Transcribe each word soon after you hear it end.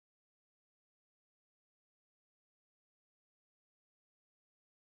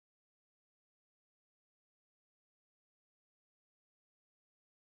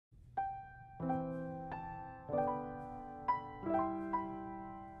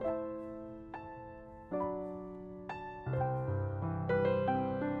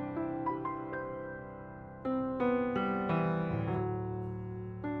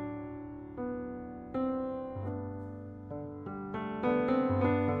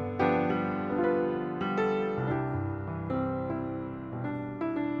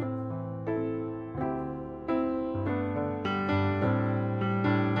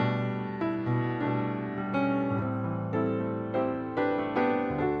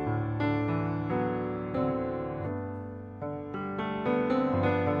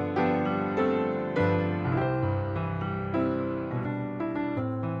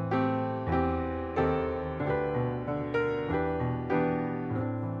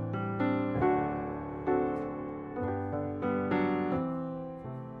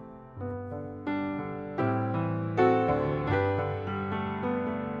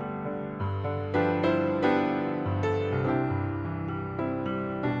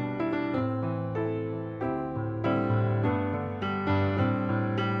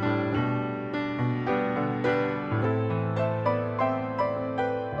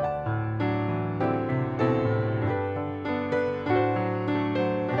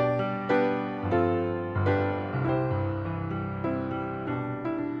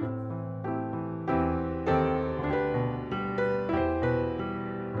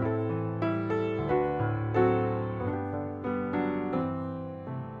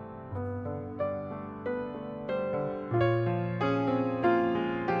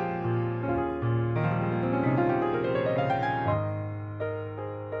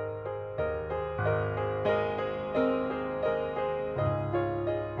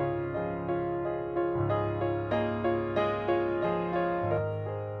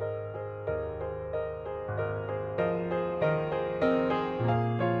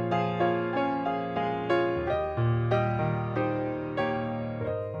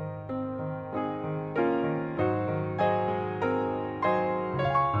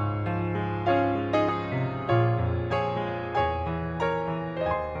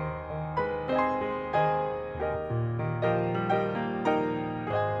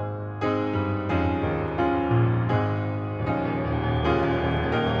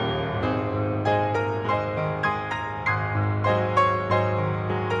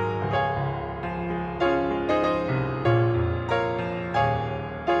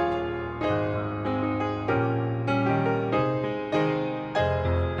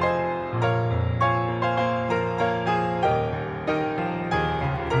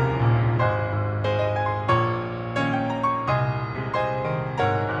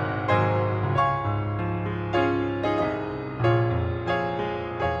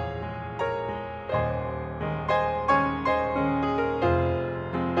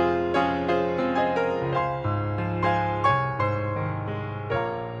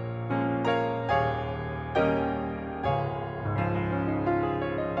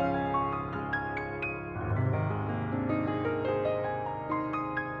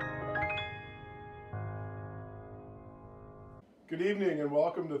Good evening and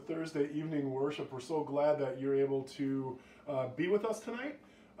welcome to Thursday evening worship. We're so glad that you're able to be with us tonight.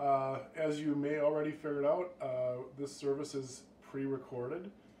 As you may already figured out, this service is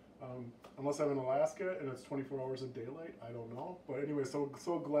pre-recorded. Unless I'm in Alaska and it's 24 hours of daylight, I don't know. But anyway, so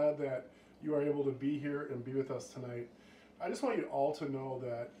glad that you are able to be here and be with us tonight. I just want you all to know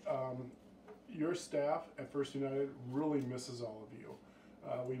that your staff at First United really misses all of you.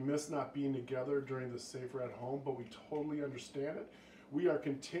 We miss not being together during the Safer at Home, but we totally understand it. We are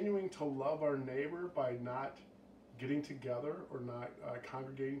continuing to love our neighbor by not getting together or not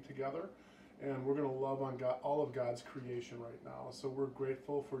congregating together, and we're going to love on God, all of God's creation right now. So we're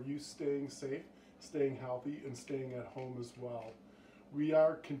grateful for you staying safe, staying healthy, and staying at home as well. We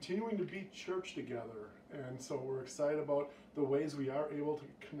are continuing to be church together, and so we're excited about the ways we are able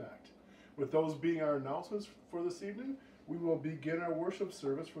to connect. With those being our announcements for this evening, we will begin our worship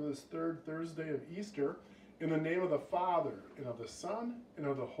service for this third Thursday of Easter in the name of the Father, and of the Son, and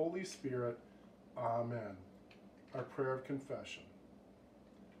of the Holy Spirit. Amen. Our prayer of confession.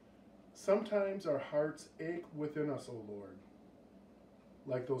 Sometimes our hearts ache within us, O Lord.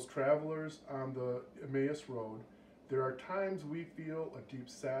 Like those travelers on the Emmaus Road, there are times we feel a deep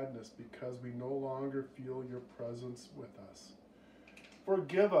sadness because we no longer feel your presence with us.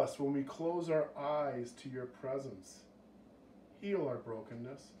 Forgive us when we close our eyes to your presence. Heal our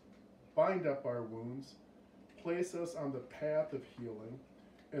brokenness, bind up our wounds, place us on the path of healing,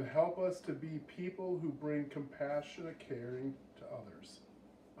 and help us to be people who bring compassionate caring to others.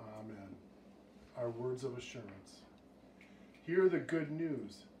 Amen. Our words of assurance. Hear the good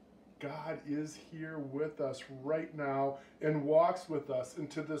news. God is here with us right now and walks with us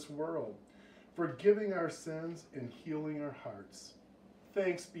into this world, forgiving our sins and healing our hearts.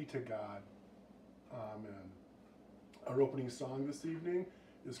 Thanks be to God. Amen. Our opening song this evening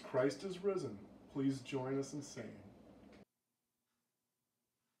is Christ is Risen. Please join us in singing.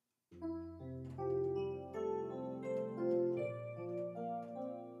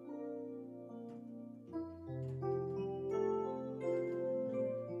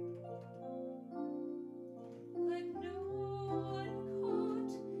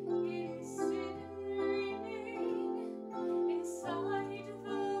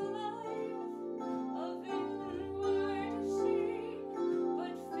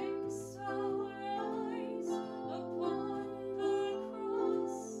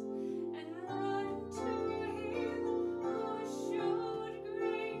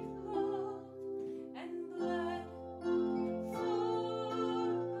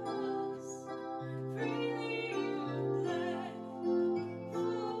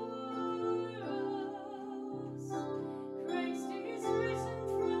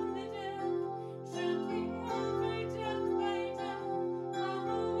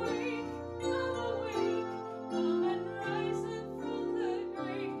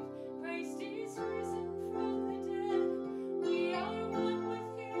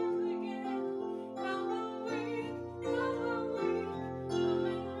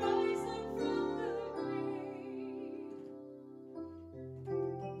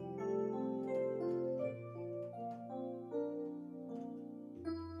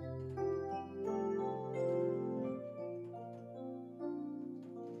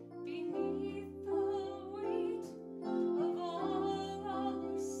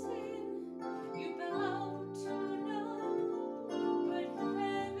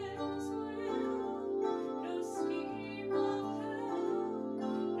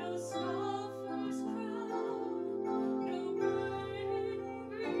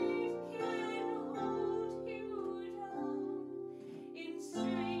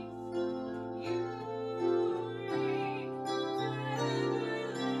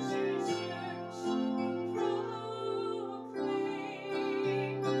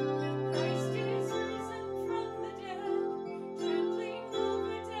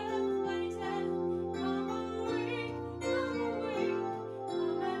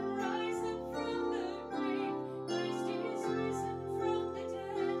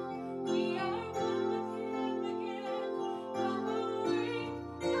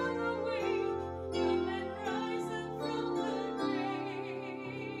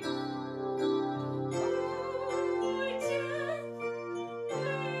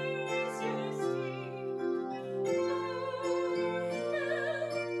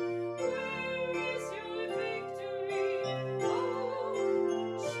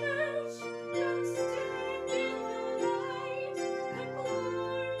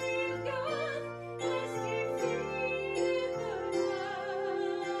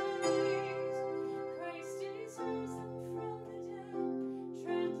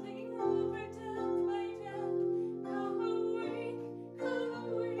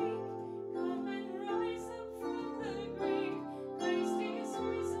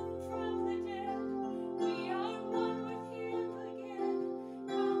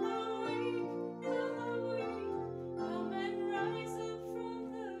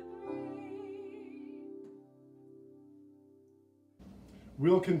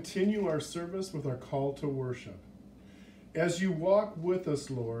 We'll continue our service with our call to worship. As you walk with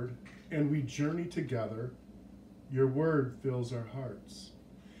us, Lord, and we journey together, your word fills our hearts.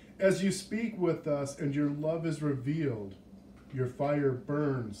 As you speak with us and your love is revealed, your fire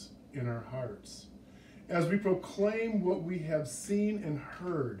burns in our hearts. As we proclaim what we have seen and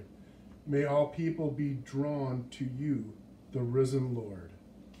heard, may all people be drawn to you, the risen Lord.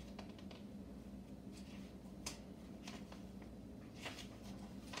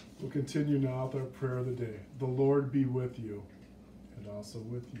 We'll continue now with our prayer of the day. The Lord be with you and also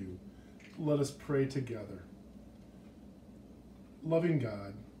with you. Let us pray together. Loving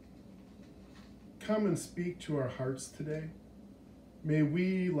God, come and speak to our hearts today. May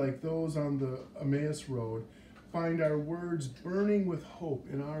we, like those on the Emmaus Road, find our words burning with hope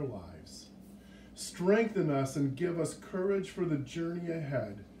in our lives. Strengthen us and give us courage for the journey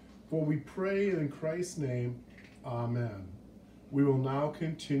ahead. For we pray in Christ's name, amen. We will now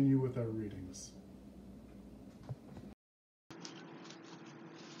continue with our readings.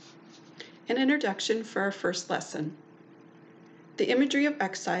 An introduction for our first lesson. The imagery of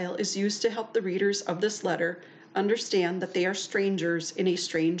exile is used to help the readers of this letter understand that they are strangers in a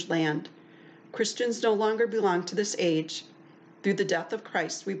strange land. Christians no longer belong to this age. Through the death of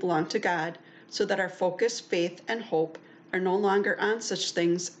Christ, we belong to God, so that our focus, faith, and hope are no longer on such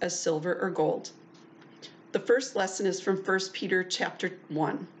things as silver or gold. The first lesson is from 1 Peter chapter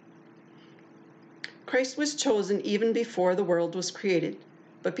 1. Christ was chosen even before the world was created,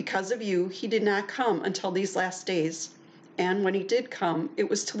 but because of you, he did not come until these last days. And when he did come, it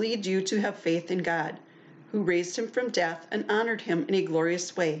was to lead you to have faith in God, who raised him from death and honored him in a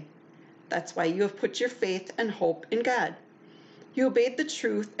glorious way. That's why you have put your faith and hope in God. You obeyed the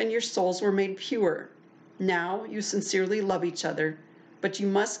truth, and your souls were made pure. Now you sincerely love each other, but you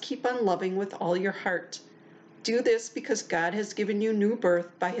must keep on loving with all your heart. Do this because God has given you new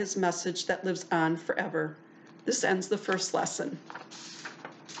birth by his message that lives on forever. This ends the first lesson.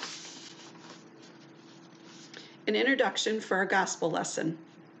 An introduction for our gospel lesson.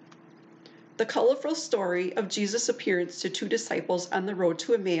 The colorful story of Jesus' appearance to two disciples on the road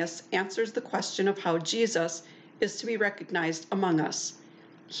to Emmaus answers the question of how Jesus is to be recognized among us.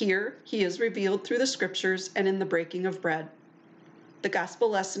 Here, he is revealed through the scriptures and in the breaking of bread. The gospel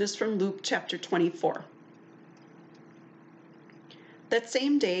lesson is from Luke chapter 24. That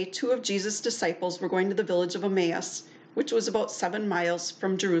same day, two of Jesus' disciples were going to the village of Emmaus, which was about 7 miles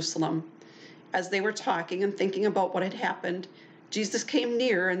from Jerusalem. As they were talking and thinking about what had happened, Jesus came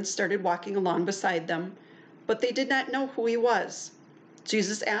near and started walking along beside them, but they did not know who he was.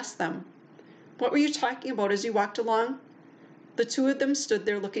 Jesus asked them, "What were you talking about as you walked along?" The two of them stood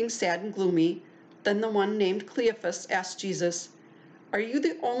there looking sad and gloomy. Then the one named Cleophas asked Jesus, "Are you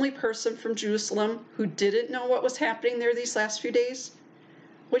the only person from Jerusalem who didn't know what was happening there these last few days?"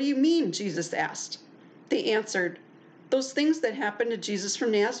 "What do you mean?" Jesus asked. They answered, "Those things that happened to Jesus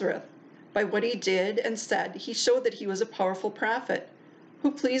from Nazareth. By what he did and said, he showed that he was a powerful prophet,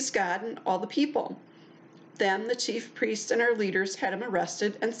 who pleased God and all the people. Then the chief priests and our leaders had him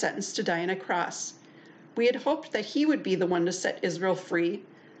arrested and sentenced to die on a cross. We had hoped that he would be the one to set Israel free,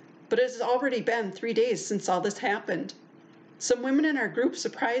 but it has already been 3 days since all this happened. Some women in our group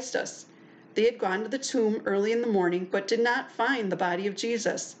surprised us. They had gone to the tomb early in the morning, but did not find the body of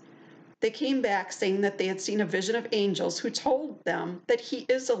Jesus. They came back saying that they had seen a vision of angels who told them that he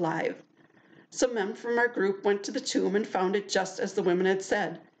is alive. Some men from our group went to the tomb and found it just as the women had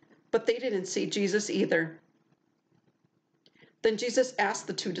said, but they didn't see Jesus either." Then Jesus asked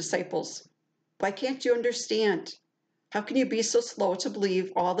the two disciples, "Why can't you understand? How can you be so slow to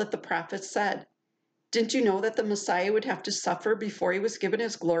believe all that the prophets said? Didn't you know that the Messiah would have to suffer before he was given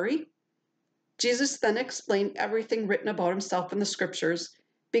his glory?" Jesus then explained everything written about himself in the scriptures,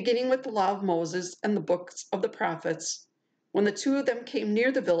 beginning with the law of Moses and the books of the prophets. When the two of them came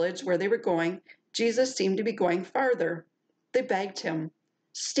near the village where they were going, Jesus seemed to be going farther. They begged him,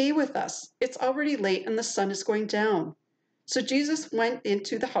 "Stay with us. It's already late and the sun is going down." So Jesus went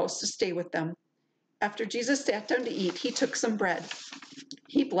into the house to stay with them. After Jesus sat down to eat, he took some bread.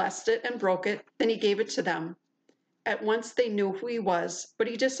 He blessed it and broke it, then he gave it to them. At once they knew who he was, but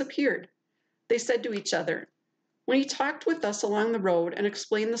he disappeared. They said to each other, "When he talked with us along the road and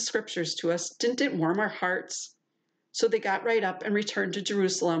explained the scriptures to us, didn't it warm our hearts?" So they got right up and returned to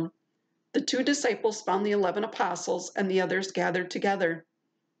Jerusalem. The two disciples found the 11 apostles and the others gathered together.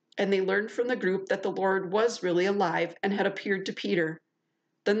 And they learned from the group that the Lord was really alive and had appeared to Peter.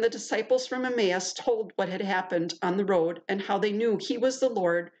 Then the disciples from Emmaus told what had happened on the road and how they knew he was the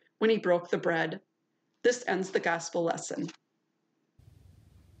Lord when he broke the bread. This ends the gospel lesson.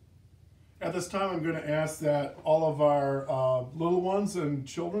 At this time, I'm going to ask that all of our little ones and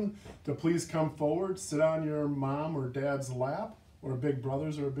children to please come forward, sit on your mom or dad's lap, or a big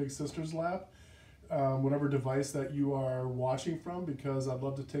brother's or a big sister's lap, whatever device that you are watching from, because I'd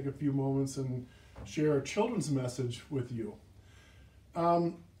love to take a few moments and share a children's message with you.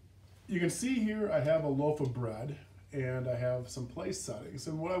 You can see here I have a loaf of bread and I have some place settings.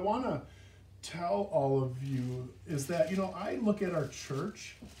 And what I want to tell all of you is that, I look at our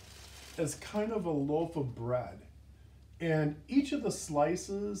church as kind of a loaf of bread. And each of the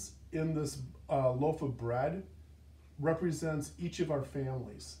slices in this loaf of bread represents each of our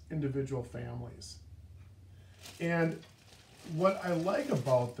families, individual families. And what I like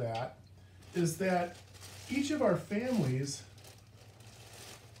about that is that each of our families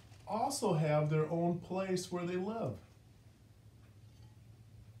also have their own place where they live.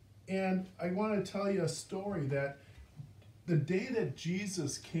 And I want to tell you a story that the day that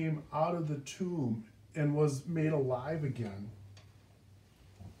Jesus came out of the tomb and was made alive again,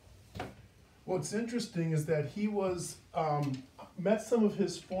 what's interesting is that he was met some of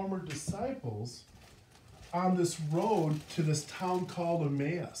his former disciples on this road to this town called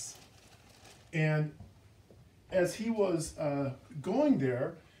Emmaus. And as he was going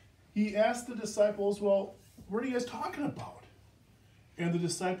there, he asked the disciples, "Well, what are you guys talking about?" And the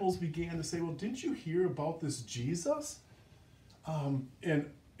disciples began to say, well, didn't you hear about this Jesus? And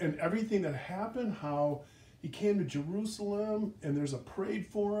everything that happened, how he came to Jerusalem and there's a parade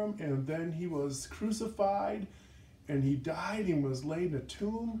for him, and then he was crucified and he died and was laid in a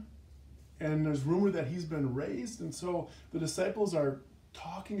tomb. And there's rumor that he's been raised. And so the disciples are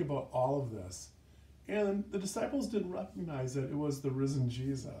talking about all of this. And the disciples didn't recognize that it was the risen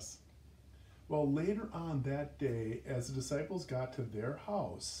Jesus. Well, later on that day, as the disciples got to their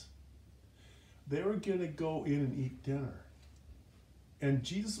house, they were going to go in and eat dinner. And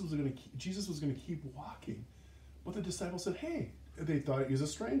Jesus was going to keep walking. But the disciples said, hey, they thought he was a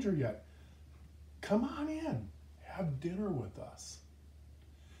stranger yet. Come on in, have dinner with us.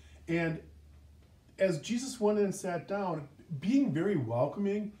 And as Jesus went in and sat down, being very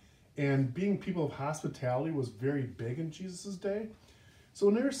welcoming and being people of hospitality was very big in Jesus' day. So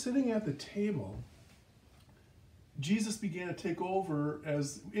when they were sitting at the table, Jesus began to take over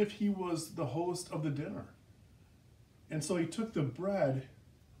as if he was the host of the dinner. And so he took the bread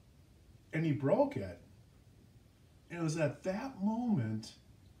and he broke it. And it was at that moment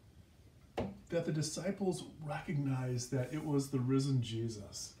that the disciples recognized that it was the risen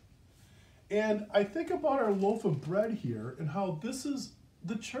Jesus. And I think about our loaf of bread here and how this is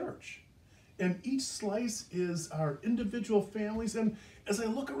the church. And each slice is our individual families. And as I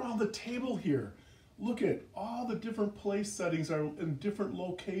look around the table here, look at all the different place settings are in different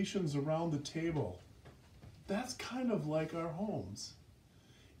locations around the table. That's kind of like our homes.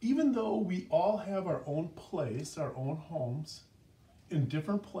 Even though we all have our own place, our own homes, in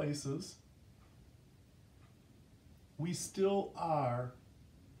different places, we still are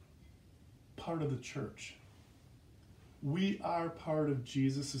part of the church. We are part of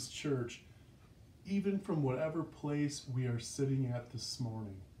Jesus' church, even from whatever place we are sitting at this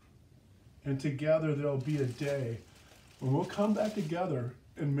morning. And together there'll be a day when we'll come back together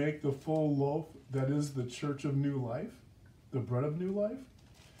and make the full loaf that is the church of new life, the bread of new life.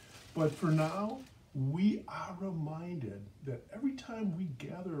 But for now, we are reminded that every time we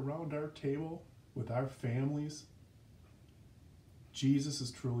gather around our table with our families, Jesus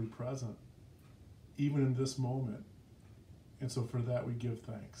is truly present, even in this moment. And so for that, we give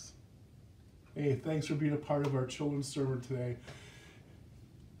thanks. Hey, thanks for being a part of our children's sermon today.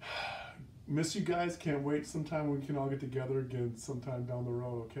 Miss you guys. Can't wait sometime we can all get together again sometime down the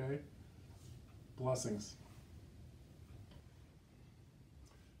road, okay? Blessings.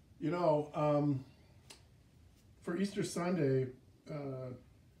 You know, for Easter Sunday,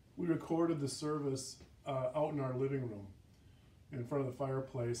 we recorded the service out in our living room in front of the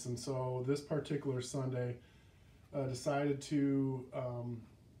fireplace. And so this particular Sunday, decided to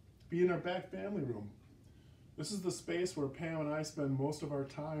be in our back family room. This is the space where Pam and I spend most of our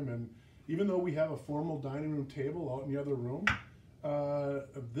time, and even though we have a formal dining room table out in the other room,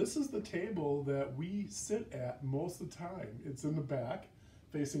 this is the table that we sit at most of the time. It's in the back,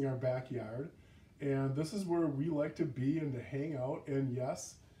 facing our backyard, and this is where we like to be and to hang out. And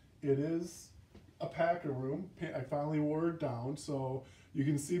yes, it is a Packer room. I finally wore it down, so you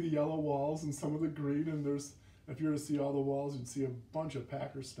can see the yellow walls and some of the green, and there's, if you were to see all the walls, you'd see a bunch of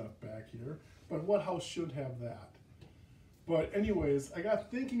Packer stuff back here. But what house should have that? But anyways, I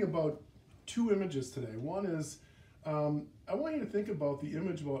got thinking about two images today. One is, I want you to think about the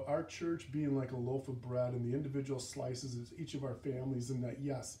image about our church being like a loaf of bread and the individual slices of each of our families, and that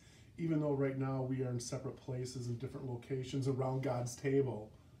yes, even though right now we are in separate places in different locations around God's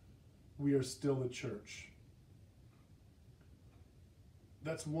table, we are still the church.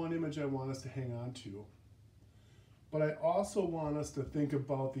 That's one image I want us to hang on to. But I also want us to think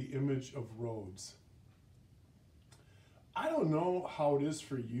about the image of roads. I don't know how it is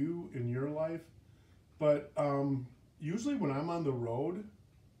for you in your life, but usually when I'm on the road,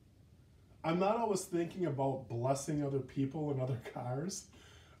 I'm not always thinking about blessing other people and other cars.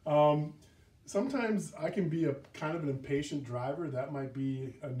 Sometimes I can be a kind of an impatient driver. That might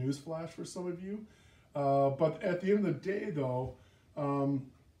be a newsflash for some of you. But at the end of the day, though,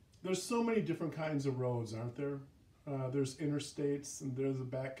 there's so many different kinds of roads, aren't there? There's interstates, and there's the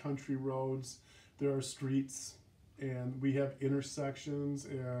backcountry roads. There are streets, and we have intersections,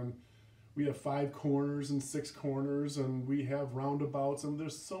 and we have 5 corners and 6 corners, and we have roundabouts, and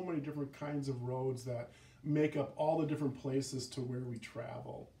there's so many different kinds of roads that make up all the different places to where we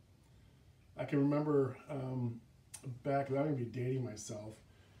travel. I can remember back, I'm going to be dating myself,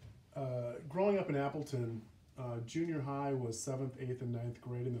 growing up in Appleton, junior high was 7th, 8th, and 9th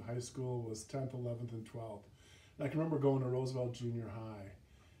grade, and the high school was 10th, 11th, and 12th. And I can remember going to Roosevelt Junior High.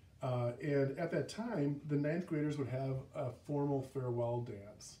 And at that time, the 9th graders would have a formal farewell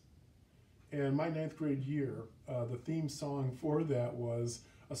dance. And my 9th grade year, the theme song for that was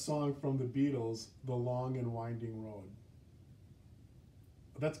a song from the Beatles, The Long and Winding Road.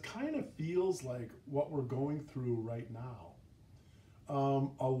 That kind of feels like what we're going through right now.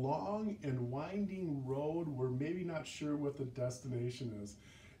 A long and winding road, we're maybe not sure what the destination is.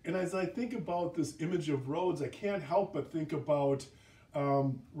 And as I think about this image of roads, I can't help but think about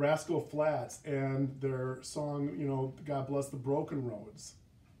Rascal Flatts and their song, you know, God Bless the Broken Roads.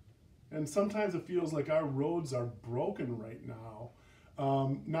 And sometimes it feels like our roads are broken right now.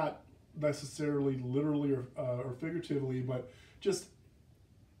 Not necessarily literally or figuratively, but just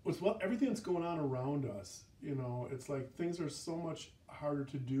with everything that's going on around us. You know, it's like things are so much harder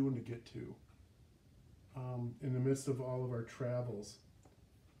to do and to get to in the midst of all of our travels.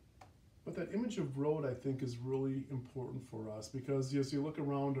 But that image of road, I think, is really important for us, because as you look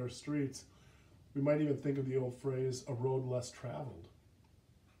around our streets, we might even think of the old phrase, a road less traveled.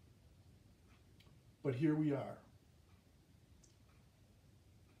 But here we are,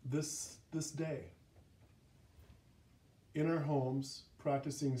 this day, in our homes,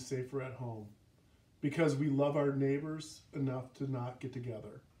 practicing safer at home, because we love our neighbors enough to not get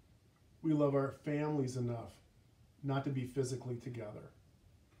together. We love our families enough not to be physically together.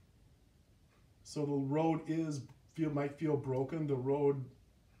 So the road might feel broken. The road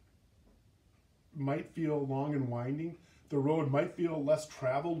might feel long and winding. The road might feel less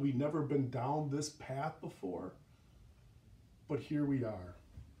traveled. We've never been down this path before. But here we are.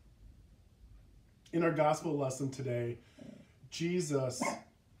 In our gospel lesson today, Jesus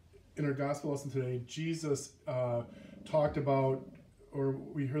talked about, or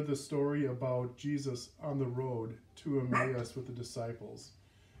we heard the story about Jesus on the road to Emmaus with the disciples.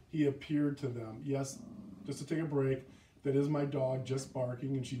 He appeared to them. Yes, just to take a break, that is my dog just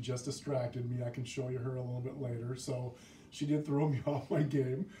barking, and she just distracted me. I can show you her a little bit later. So she did throw me off my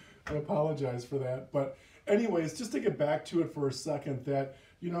game. I apologize for that. But anyways, just to get back to it for a second, that,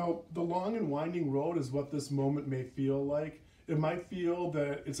 you know, the long and winding road is what this moment may feel like. It might feel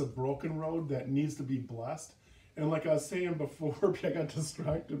that it's a broken road that needs to be blessed. And like I was saying before, I got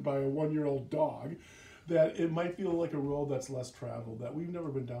distracted by a 1-year-old dog, that it might feel like a road that's less traveled, that we've never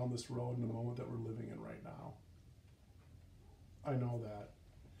been down this road in the moment that we're living in right now. I know that.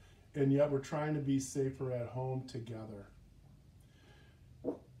 And yet we're trying to be safer at home together.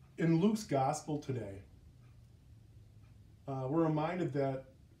 In Luke's gospel today, we're reminded that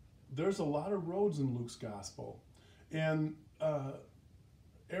there's a lot of roads in Luke's gospel. And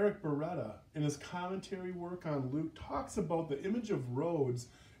Eric Beretta, in his commentary work on Luke, talks about the image of roads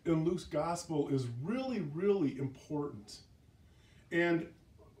in Luke's gospel is really, really important. And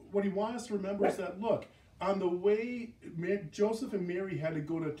what he wants us to remember is that, look, on the way, Joseph and Mary had to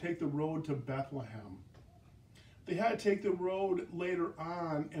go to take the road to Bethlehem. They had to take the road later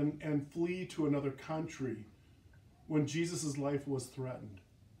on and flee to another country when Jesus' life was threatened.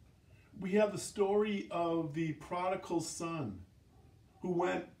 We have the story of the prodigal son who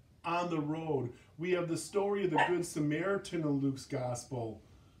went on the road. We have the story of the Good Samaritan in Luke's gospel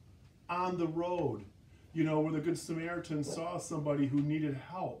on the road, you know, where the Good Samaritan saw somebody who needed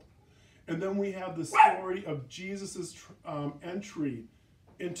help. And then we have the story of Jesus' entry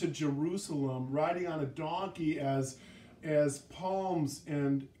into Jerusalem, riding on a donkey as palms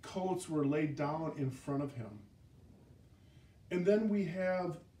and coats were laid down in front of him. And then we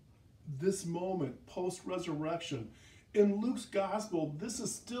have this moment, post-resurrection. In Luke's gospel, this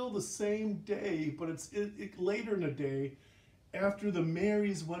is still the same day, but it's later in the day, after the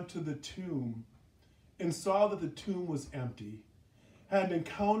Marys went to the tomb and saw that the tomb was empty, had an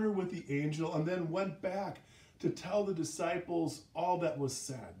encounter with the angel, and then went back to tell the disciples all that was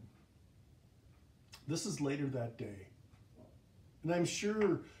said. This is later that day. And I'm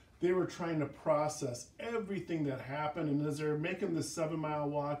sure they were trying to process everything that happened. And as they're making this 7-mile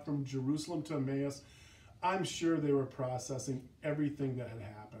walk from Jerusalem to Emmaus, I'm sure they were processing everything that had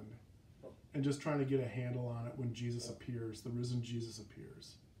happened and just trying to get a handle on it when Jesus appears, the risen Jesus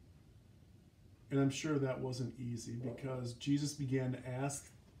appears. And I'm sure that wasn't easy, because Jesus began to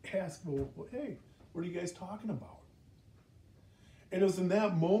ask, well, hey, what are you guys talking about? And it was in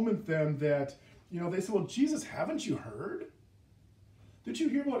that moment then that, you know, they said, well, Jesus, haven't you heard? Did you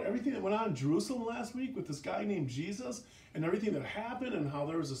hear about everything that went on in Jerusalem last week with this guy named Jesus, and everything that happened, and how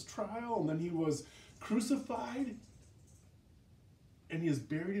there was this trial, and then he was crucified, and he is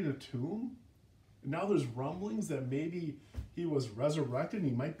buried in a tomb? And now there's rumblings that maybe he was resurrected and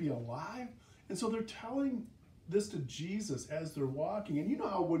he might be alive. And so they're telling this to Jesus as they're walking. And you know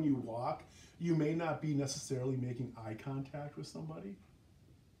how when you walk, you may not be necessarily making eye contact with somebody?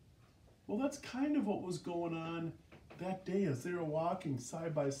 Well, that's kind of what was going on that day as they were walking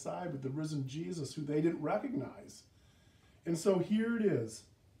side by side with the risen Jesus who they didn't recognize. And so here it is.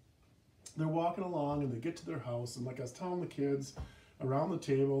 They're walking along and they get to their house. And like I was telling the kids around the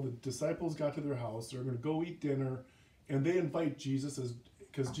table, the disciples got to their house. They're going to go eat dinner. And they invite Jesus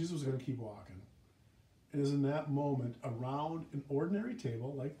because Jesus was going to keep walking. It is in that moment around an ordinary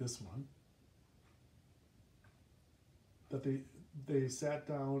table like this one that they sat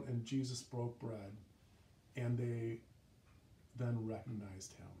down and Jesus broke bread. And they then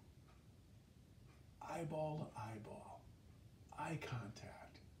recognized him. Eyeball to eyeball. Eye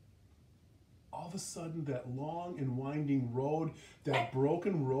contact. All of a sudden, that long and winding road, that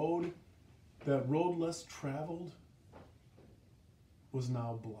broken road, that road less traveled, was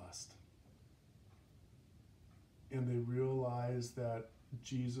now blessed. And they realized that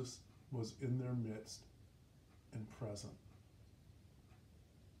Jesus was in their midst and present.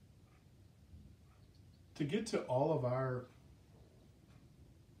 To get to all of our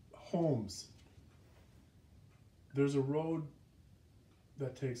homes, there's a road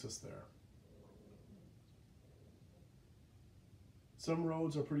that takes us there. Some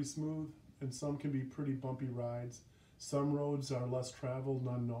roads are pretty smooth, and some can be pretty bumpy rides. Some roads are less traveled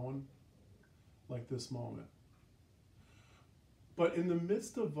and unknown, like this moment. But in the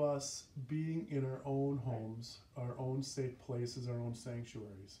midst of us being in our own homes, our own safe places, our own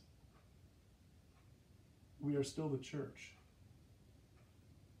sanctuaries, we are still the church.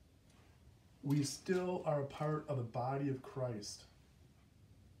 We still are a part of the body of Christ.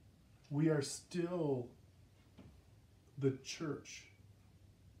 We are still the church,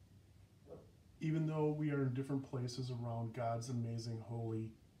 even though we are in different places around God's amazing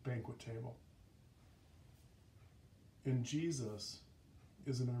holy banquet table. And Jesus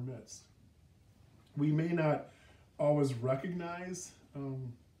is in our midst. We may not always recognize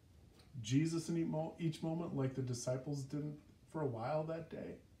Jesus in each moment like the disciples didn't for a while that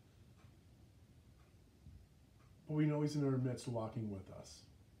day. But we know he's in our midst walking with us.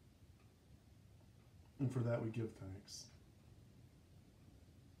 And for that we give thanks.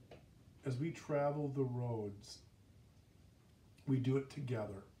 As we travel the roads, we do it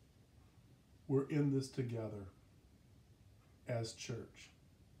together. We're in this together as church.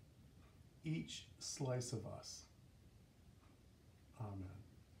 Each slice of us. Amen.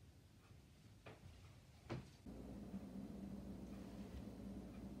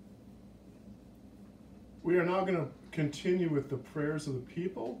 We are now going to continue with the prayers of the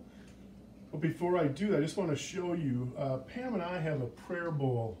people. But before I do that, I just want to show you, Pam and I have a prayer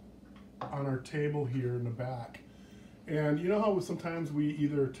bowl on our table here in the back. And you know how sometimes we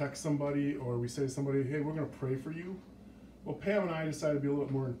either text somebody or we say to somebody, hey, we're going to pray for you? Well, Pam and I decided to be a little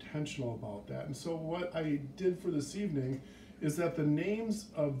bit more intentional about that. And so what I did for this evening is that the names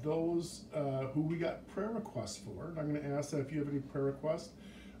of those who we got prayer requests for, and I'm going to ask that if you have any prayer requests,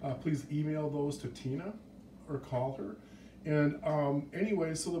 please email those to Tina or call her. And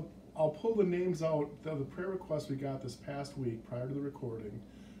anyway, so I'll pull the names out of the prayer requests we got this past week prior to the recording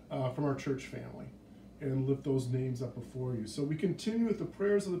from our church family and lift those names up before you. So we continue with the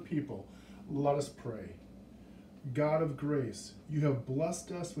prayers of the people. Let us pray. God of grace, you have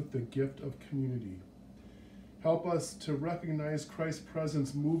blessed us with the gift of community. Help us to recognize Christ's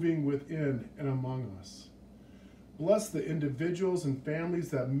presence moving within and among us. Bless the individuals and families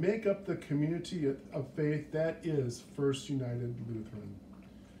that make up the community of faith that is First United Lutheran.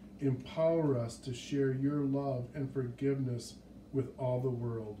 Empower us to share your love and forgiveness with all the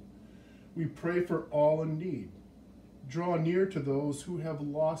world. We pray for all in need. Draw near to those who have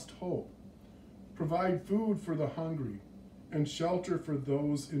lost hope. Provide food for the hungry and shelter for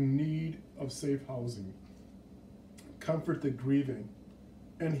those in need of safe housing. Comfort the grieving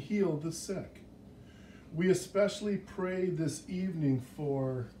and heal the sick. We especially pray this evening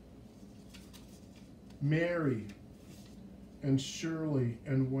for Mary and Shirley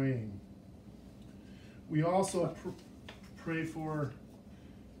and Wayne. We also pray for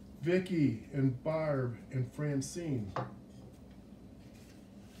Vicky and Barb and Francine.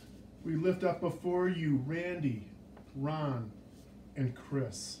 We lift up before you Randy, Ron, and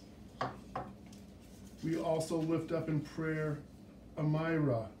Chris. We also lift up in prayer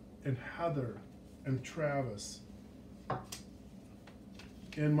Amira and Heather and Travis,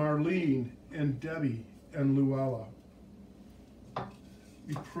 and Marlene and Debbie and Luella.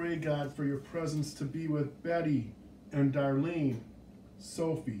 We pray, God, for your presence to be with Betty and Darlene,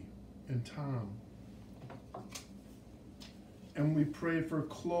 Sophie and Tom. And we pray for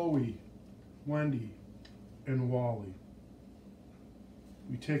Chloe, Wendy, and Wally.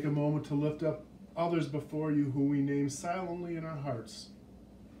 We take a moment to lift up others before you who we name silently in our hearts.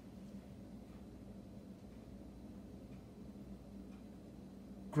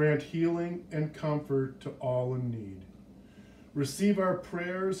 Grant healing and comfort to all in need. Receive our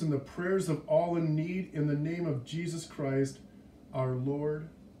prayers and the prayers of all in need in the name of Jesus Christ, our Lord.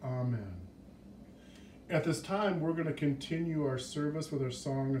 Amen. At this time, we're going to continue our service with our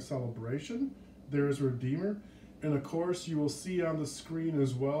song of celebration, There is a Redeemer. And of course, you will see on the screen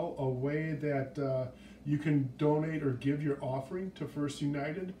as well a way that you can donate or give your offering to First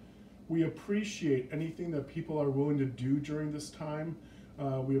United. We appreciate anything that people are willing to do during this time.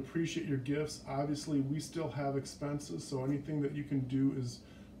 We appreciate your gifts. Obviously, we still have expenses, so anything that you can do is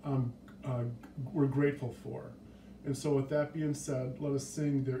we're grateful for. And so with that being said, let us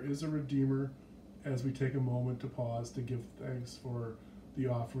sing There is a Redeemer as we take a moment to pause to give thanks for the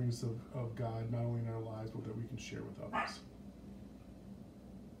offerings of God, not only in our lives, but that we can share with others.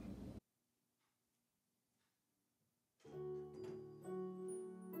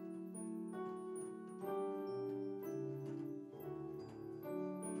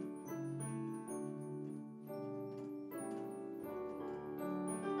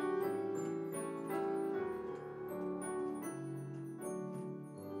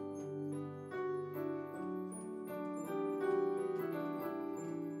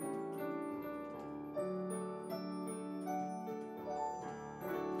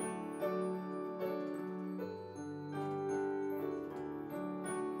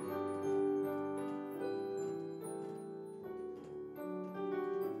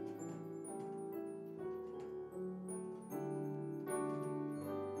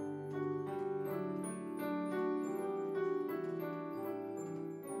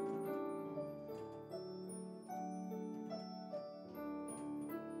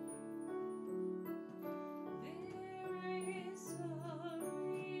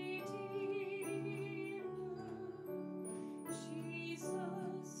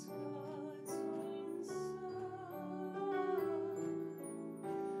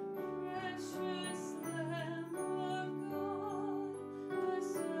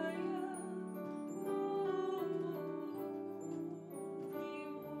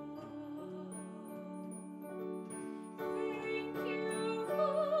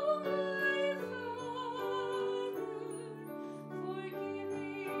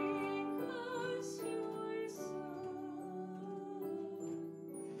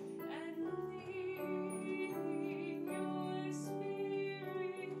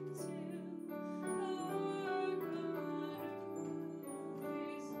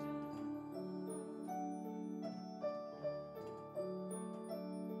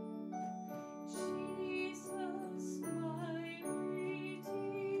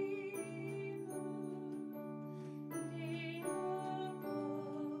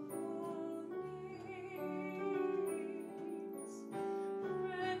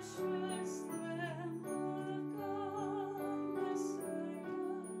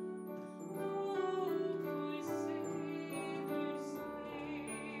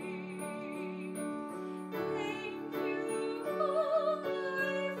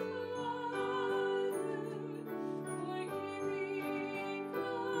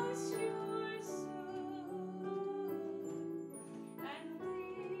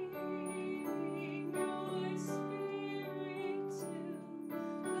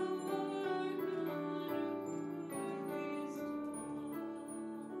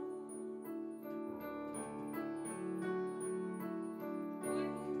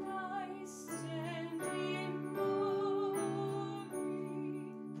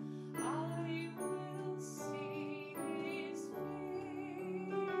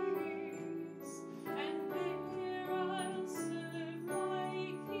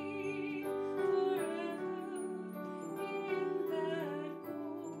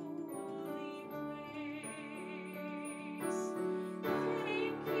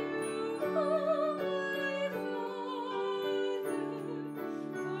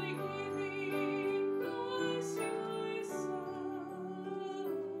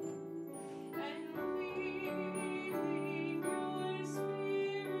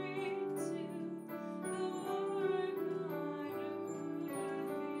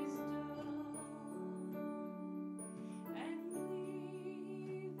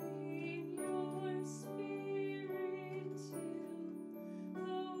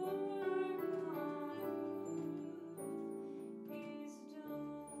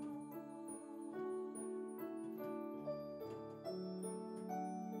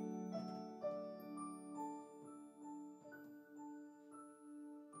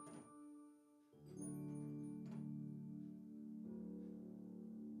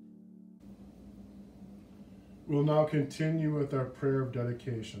 We'll now continue with our prayer of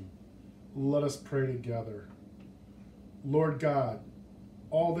dedication. Let us pray together. Lord God,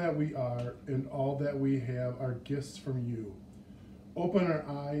 All that we are and all that we have are gifts from you. Open our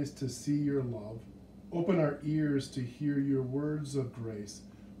eyes to see your love. Open our ears to hear your words of grace.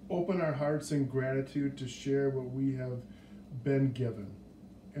 Open our hearts in gratitude to share what we have been given.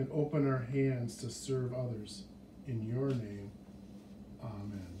 And open our hands to serve others. In your name,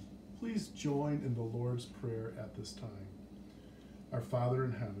 amen. Please join in the Lord's Prayer at this time. Our Father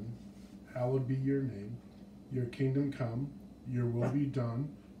in heaven, hallowed be your name. Your kingdom come, your will be done,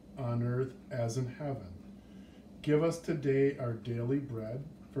 on earth as in heaven. Give us today our daily bread.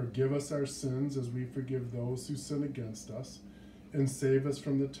 Forgive us our sins as we forgive those who sin against us. And save us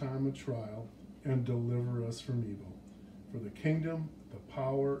from the time of trial, and deliver us from evil. For the kingdom, the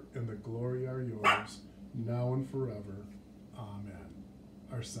power, and the glory are yours, now and forever. Amen.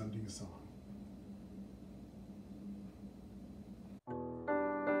 Our Sunday song.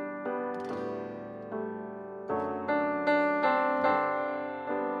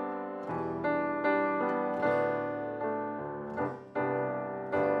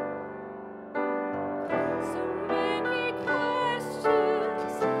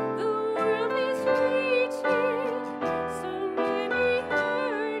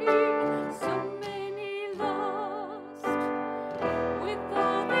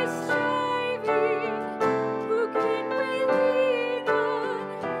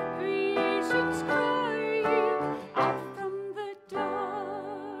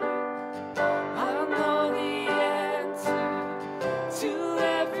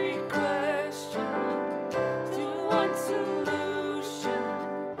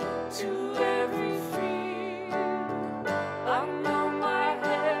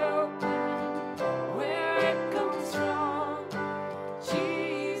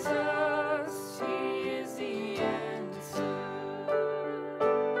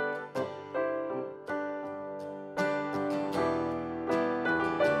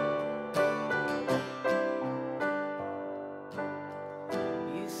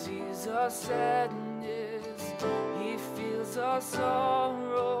 Our sadness, he feels our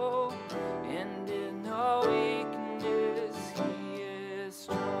sorrow, and in our weakness he is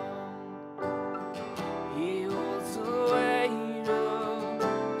strong. He holds the weight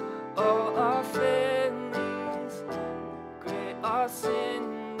of all our failings, great our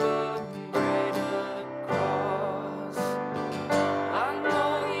sin, the greater cross. I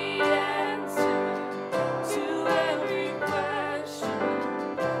know the answer to every question,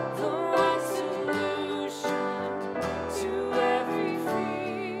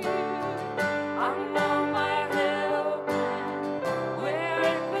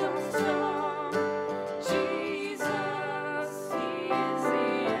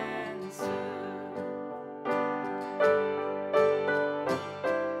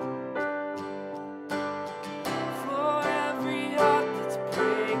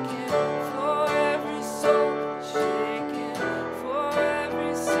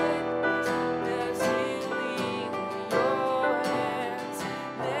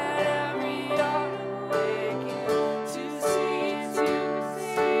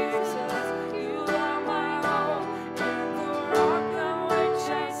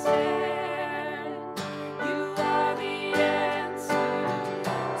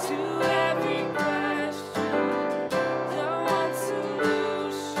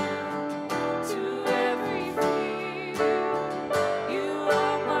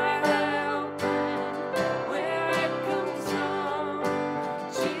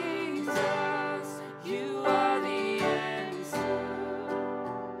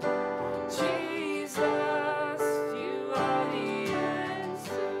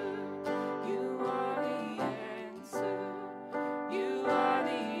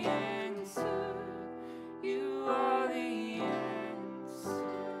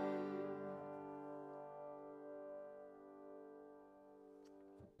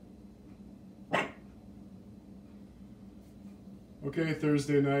 Okay,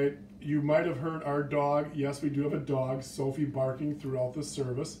 Thursday night, you might have heard our dog, yes, we do have a dog, Sophie, barking throughout the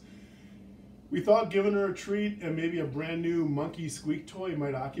service. We thought giving her a treat and maybe a brand new monkey squeak toy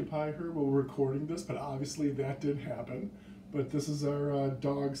might occupy her while we're recording this, but obviously that didn't happen. But this is our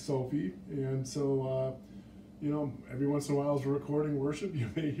dog, Sophie, and so, every once in a while as we're recording worship, you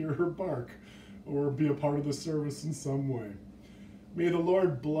may hear her bark or be a part of the service in some way. May the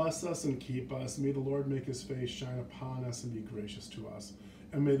Lord bless us and keep us. May the Lord make his face shine upon us and be gracious to us.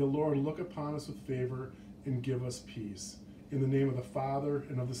 And may the Lord look upon us with favor and give us peace. In the name of the Father,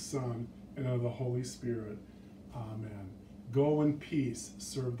 and of the Son, and of the Holy Spirit. Amen. Go in peace,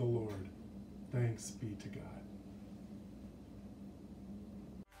 serve the Lord. Thanks be to God.